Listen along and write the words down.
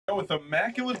with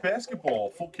Immaculate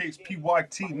Basketball, full case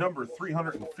PYT number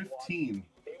 315.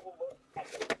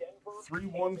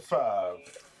 315. Tomorrow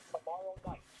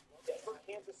night, Denver,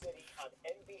 Kansas City on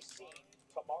NBC.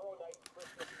 Tomorrow night,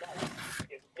 Christmas night.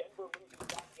 If Denver loses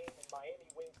that game and Miami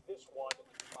wins this one,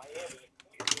 Miami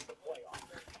is in the playoffs.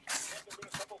 There have been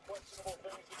a couple questionable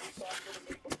things that we thought would have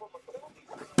been from a penalty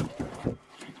standpoint.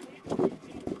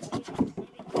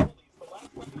 The last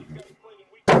time these guys played in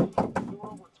week 7, there were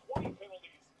over 20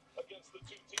 penalties against the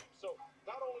two teams. So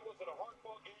not only was it a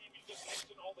hard-fought game, you just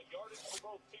mentioned all the yardage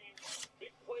for both teams,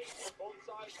 big plays for both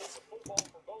sides of the football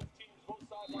for both teams, both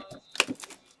sidelines. This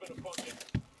has been a fun game.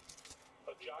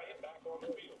 A giant back on the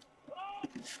field.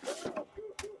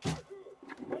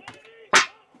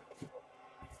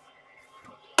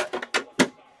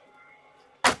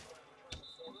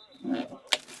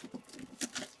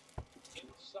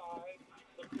 Inside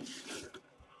the 15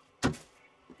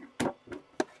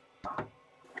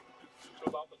 to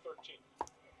about the 13.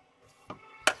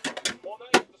 Well, now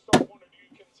you have to start wondering, do you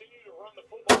continue to run the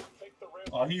football and take the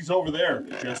risk? He's over there,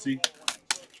 Jesse.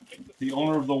 The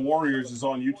owner of the Warriors is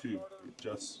on YouTube.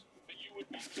 Just. That you would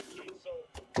be thinking. So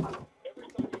every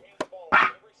time you hand the ball,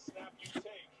 every snap you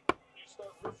take, you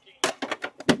start risking a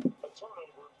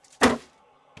turnover.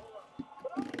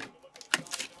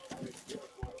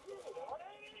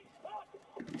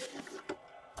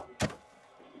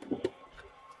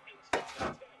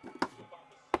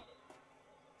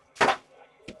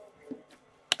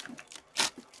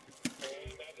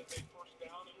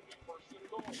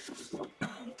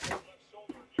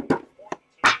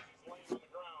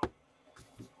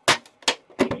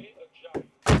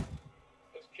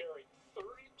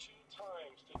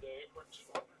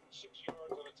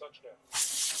 Touchdown. Let's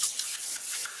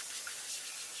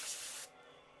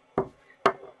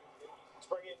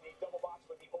bring in the double box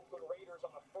with the Oakland Raiders on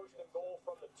a 1st and goal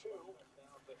from the 2.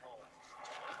 Down at home.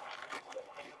 The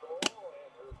handle,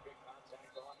 and there's big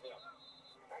contact on him.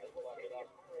 They lock it up.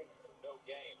 No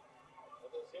game.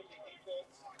 With this heavy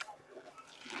defense,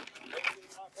 maybe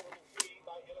not going to be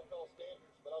by NFL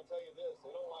standards, but I'll tell you this, they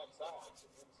don't like sides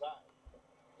inside.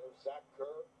 There's Zach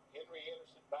Kerr, Henry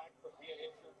Anderson back from being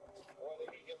injured. Boy, they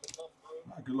need him to come through.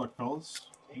 Good luck, fellas.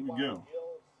 Here we go.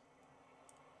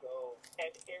 So, and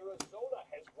Arizona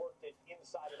has worked it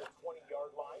inside of the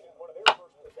 20-yard line in one of their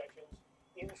first possessions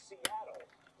in Seattle.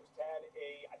 Just had a,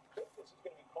 I think this is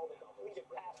going to be called a completed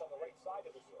pass on the right side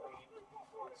of the screen.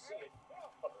 We'll see it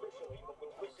officially, but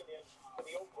we'll listen in to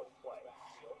the Oakland play.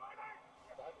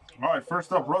 All right,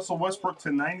 first up, Russell Westbrook to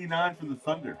 99 for the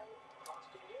Thunder.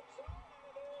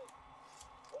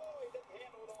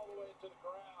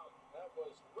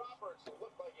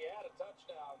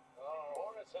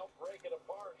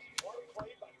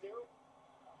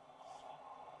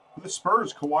 For the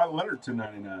Spurs, Kawhi Leonard to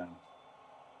 99.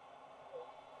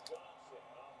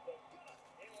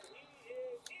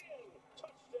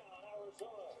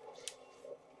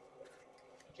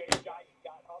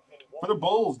 For the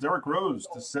Bulls, Derrick Rose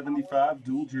to 75,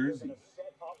 dual jersey.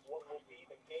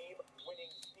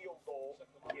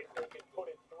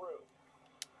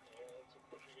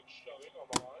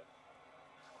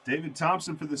 David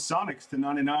Thompson for the Sonics to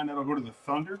 99. That'll go to the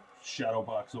Thunder. Shadow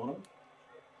box auto.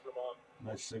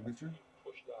 Nice signature.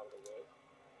 Pushed out of the way.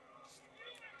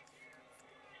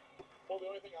 Well, the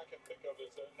only thing I can think of is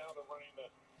that now they're running the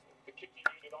kicking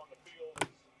unit on the field.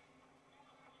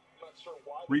 I'm not sure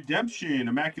why. Redemption,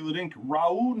 Immaculate Ink,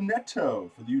 Raul Neto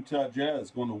for the Utah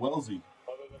Jazz, going to Wellesley.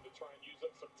 Other than to try and use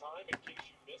up some time in case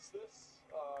you miss this.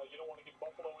 You don't want to give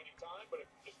Buffalo any time, but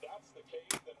if that's the case,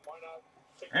 then why not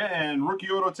take And rookie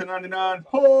auto to 99,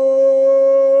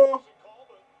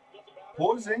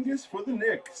 Porzingis for the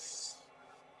Knicks.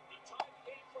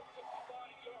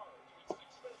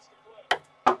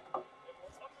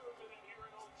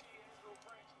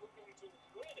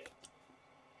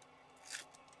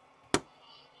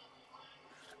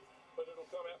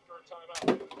 Timeout.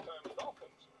 Time the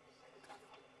Dolphins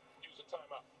use a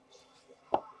timeout.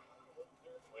 Well,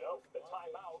 the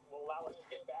timeout will allow us to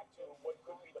get back to what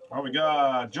could be the. Oh, we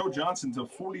got Joe Johnson to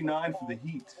 49 for the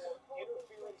Heat.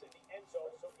 Interference in the end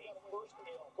zone, so a 1st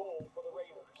and goal for the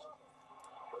Raiders.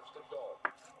 1st and goal.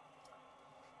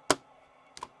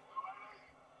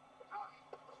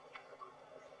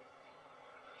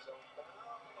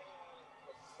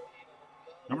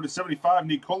 Number to 75,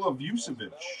 Nikola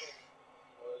Vucevic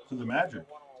to the Magic.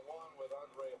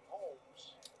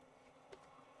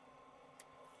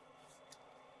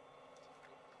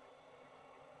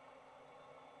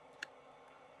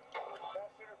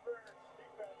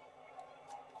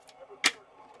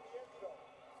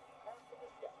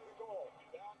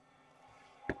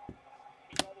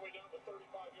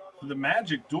 For the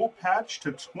Magic, dual patch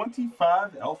to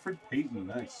 25, Alfred Payton.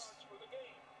 Nice.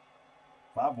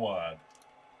 5 wide.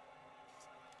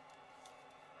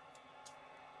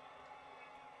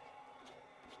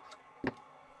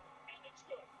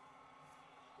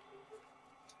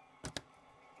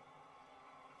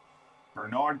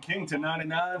 Bernard King to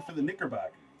 99 for the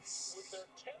Knickerbockers. With their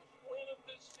 10th win of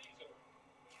this season,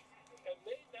 and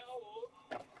they now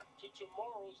look to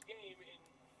tomorrow's game in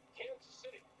Kansas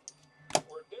City,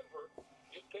 where Denver,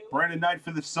 if they Brandon Knight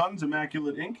for the Suns,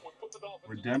 Immaculate Ink. would put the Dolphins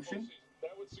Redemption.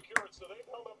 that would secure it. So they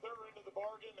held up their end of the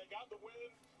bargain. They got the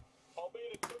win,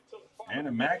 albeit it took till the final. And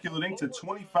Immaculate Ink to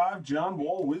 25, John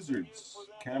Wall Wizards,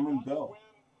 Cameron Bell.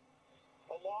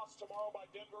 A loss tomorrow by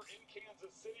Denver in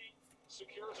Kansas City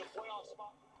secures a playoff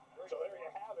spot. So there you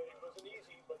have it. It wasn't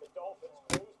easy, but the Dolphins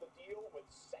closed the deal with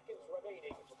seconds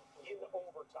remaining in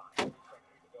overtime.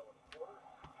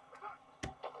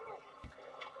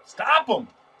 Stop him!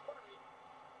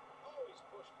 Always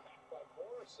pushed back by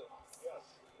Morrison.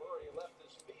 Yes, Murray left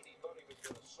his feet. He thought he was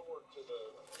going to soar to the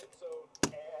end zone.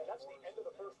 And that's the end of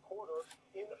the first quarter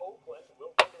in Oakland.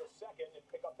 We'll go to the second and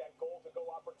pick up that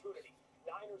goal-to-go opportunity.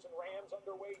 Niners and Rams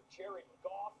underway. Jared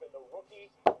Goff and the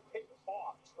rookie picked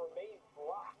off. Tremaine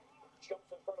Brock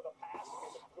jumps in front of the pass.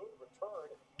 It's a good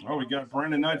return. Oh, we got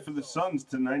Brandon Knight for the Suns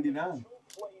to 99. 2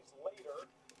 plays later,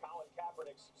 Colin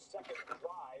Kaepernick's second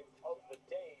drive of the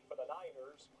day for the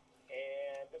Niners.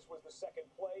 And this was the second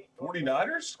play.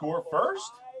 49ers score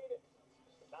first?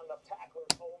 Not enough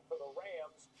tacklers home for the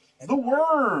Rams. The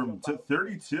Worm to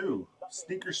 32.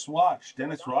 Sneaker swatch,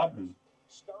 Dennis Rodman.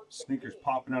 Sneakers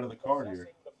popping out of the card here.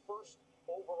 The first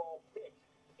overall pick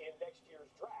in next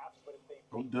year's draft, but if they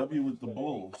OW with the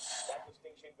Bulls. that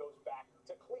distinction goes back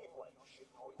to Cleveland.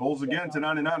 Bulls again to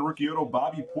 99, rookie auto,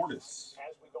 Bobby Portis.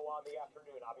 As we go on the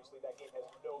afternoon, obviously that game has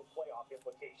no playoff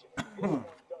implications. This one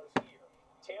does here.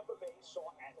 Tampa Bay saw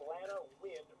Atlanta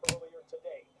win earlier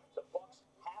today. The Bucks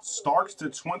have Starks to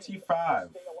 25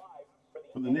 stay alive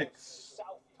for the Knicks.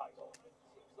 South title.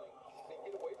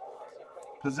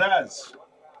 Pizzazz.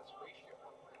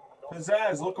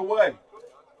 Pizzazz, look away.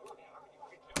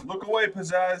 Look away,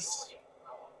 Pizzazz.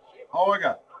 Oh my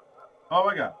God. Oh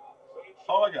my God.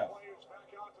 Oh my God.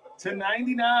 To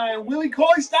 99, Willie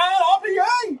Cauley-Stein,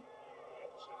 RPA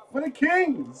for the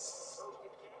Kings.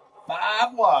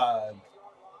 5 wide.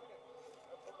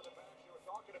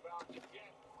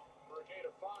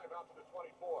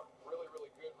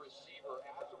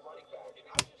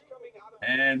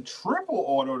 And triple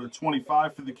auto to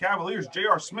 25 for the Cavaliers.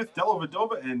 J.R. Smith,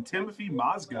 Dellavedova, and Timothy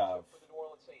Mozgov.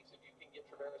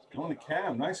 Going to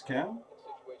Cam. Nice Cam.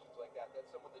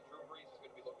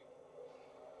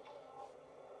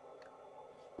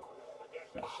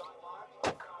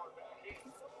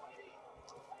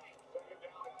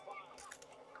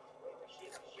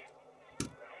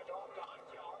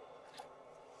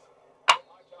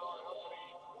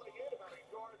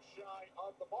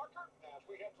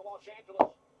 Los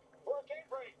Angeles for a game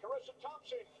break. Carissa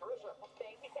Thompson. Carissa.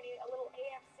 Thank you, Kenny. A little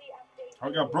AFC update.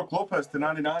 I got Brooke Lopez to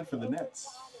 99 for the Nets.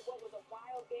 What was a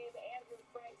wild game. Andrew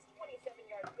Frank's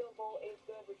 27-yard field goal is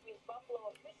good, which means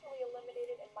Buffalo officially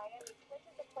eliminated and Miami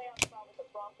clinches the playoff spot with the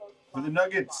Broncos. For the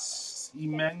Nuggets,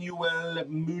 Emmanuel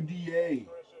Mudiay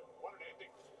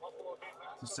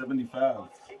to 75.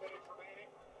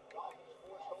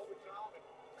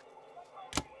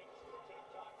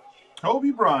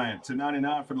 Kobe Bryant to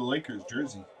 99 for the Lakers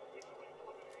jersey.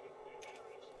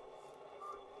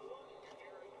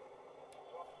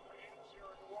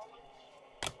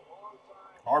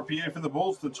 RPA for the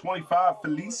Bulls to 25,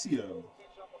 Felicio.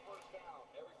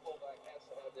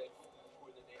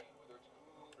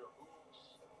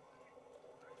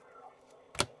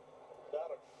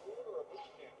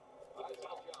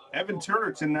 Evan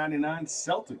Turner to 99,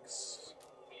 Celtics.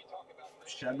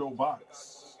 Shadow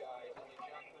box.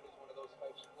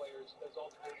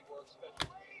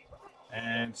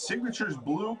 And signatures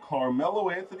blue, Carmelo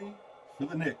Anthony for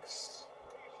the Knicks.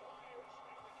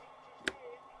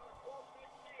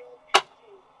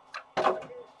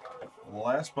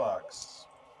 Last box.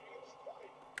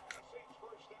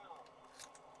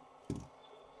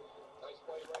 Nice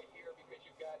play right here because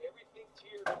you've got everything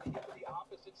tiered. When you get to the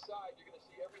opposite side, you're going to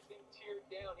see everything tiered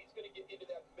down. He's going to get into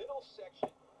that middle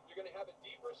section. You're going to have a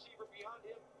deep receiver beyond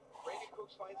him. Brandon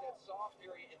Cooks finds that soft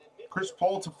area in the middle. Chris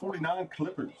Paul to 49,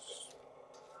 Clippers.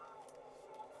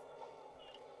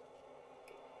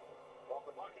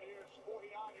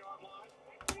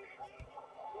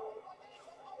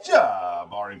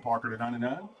 Jabari Parker to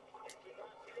 99.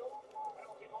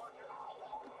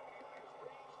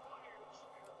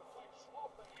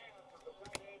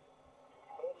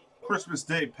 Christmas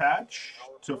Day patch,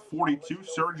 2/42,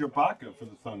 Serge Ibaka for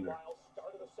the Thunder.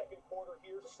 Start of the second quarter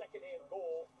here, second and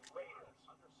goal, Raiders.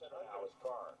 Under center now is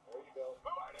Carr. There you go.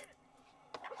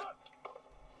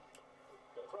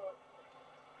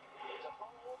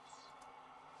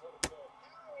 Gonna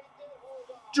throw it.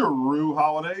 Drew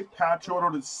Holiday, patch auto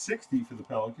to 60 for the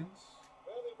Pelicans.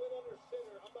 Well, they went under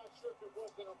center. I'm not sure if it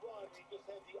was going to run. He just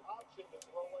had the option to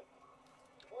throw it.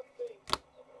 One thing.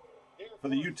 For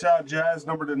the Utah Jazz,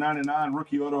 number to 99,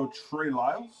 rookie auto Trey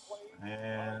Lyles.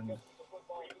 And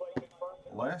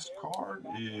last card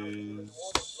is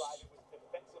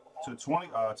to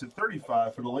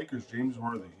 35 for the Lakers, James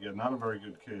Worthy. Yeah, not a very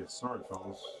good case. Sorry,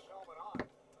 fellas.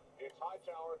 It's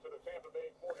Hightower to the Tampa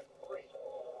Bay 43.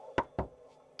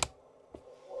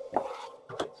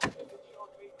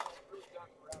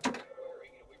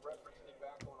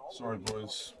 Sorry,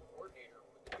 boys.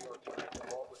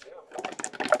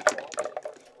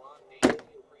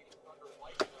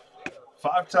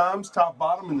 5 times, top,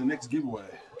 bottom, in the next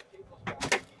giveaway.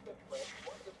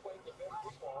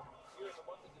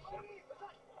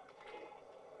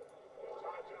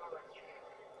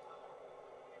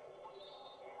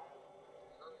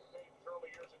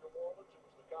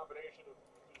 Combination of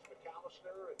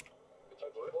McAllister and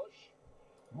Bush.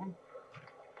 One.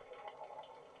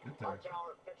 Get there.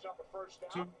 Hightower picks up a first down.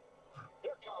 2,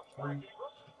 Here comes 3,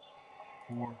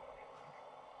 4,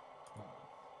 5.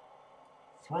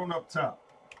 Thrown up top.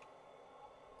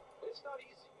 It's not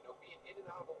easy, being in and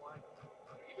out of the lineup.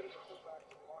 Even as a fullback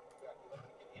to blocking back, you have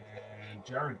to get in. And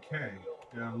Jared K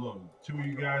down low. 2 of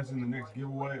you guys in the next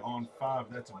giveaway on 5.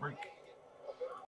 That's a break.